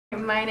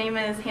my name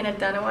is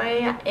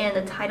Dunnaway, and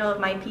the title of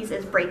my piece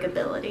is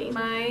Breakability.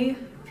 My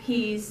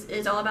piece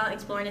is all about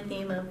exploring the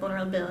theme of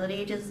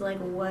vulnerability, just like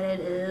what it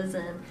is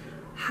and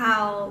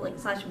how, like,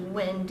 slash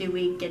when do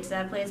we get to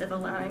that place of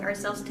allowing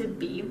ourselves to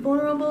be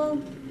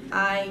vulnerable.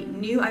 I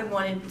knew I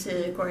wanted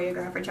to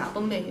choreograph for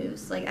chapel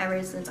moves, like,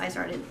 ever since I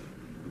started,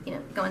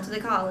 going to the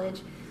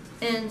college.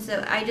 And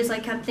so I just,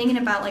 like, kept thinking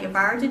about, like, if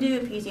I were to do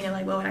a piece,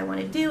 like, what would I want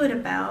to do it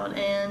about?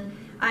 And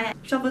I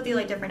shuffled through,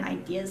 like, different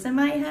ideas in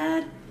my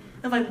head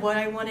of, like, what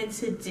I wanted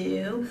to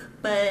do,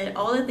 but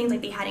all the things,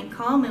 like, they had in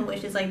common,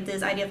 which is, like,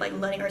 this idea of, like,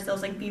 letting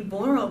ourselves, like, be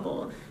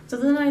vulnerable. So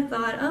then I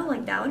thought, oh,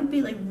 like, that would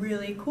be, like,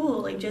 really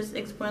cool, like, just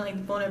exploring,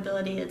 like,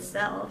 vulnerability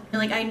itself.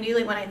 And, like, I knew,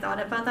 like, when I thought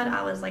about that,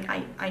 I was like,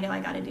 I know I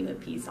gotta do a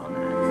piece on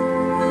that.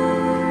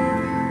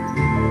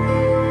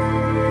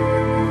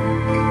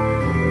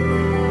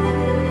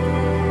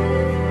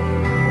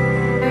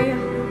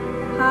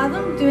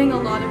 I'm doing a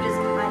lot of just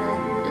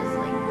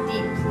like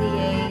deep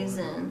plies,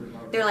 and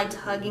they're like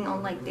tugging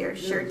on like their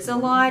shirts a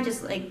lot,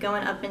 just like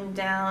going up and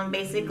down,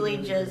 basically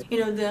just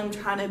them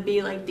trying to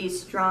be like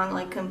these strong,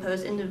 like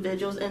composed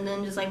individuals, and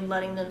then just like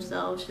letting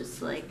themselves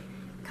just like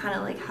kind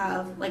of like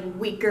have like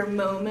weaker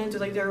moments, or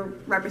like they're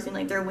representing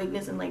like their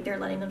weakness, and like they're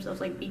letting themselves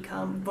like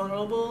become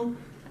vulnerable.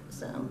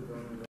 So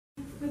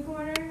the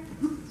corner,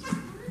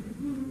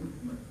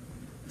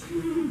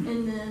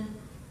 and then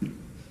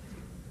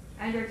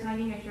as you're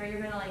tugging your shirt, you're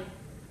gonna like,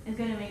 it's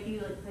gonna make you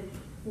like push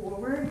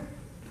forward.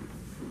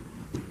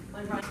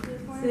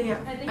 So yeah,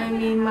 I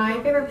mean, my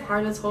favorite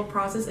part of this whole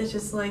process is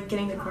just like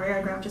getting to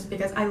choreograph, just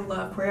because I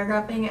love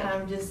choreographing, and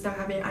I'm just so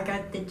happy I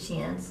got the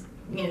chance,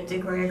 to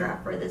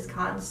choreograph for this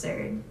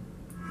concert.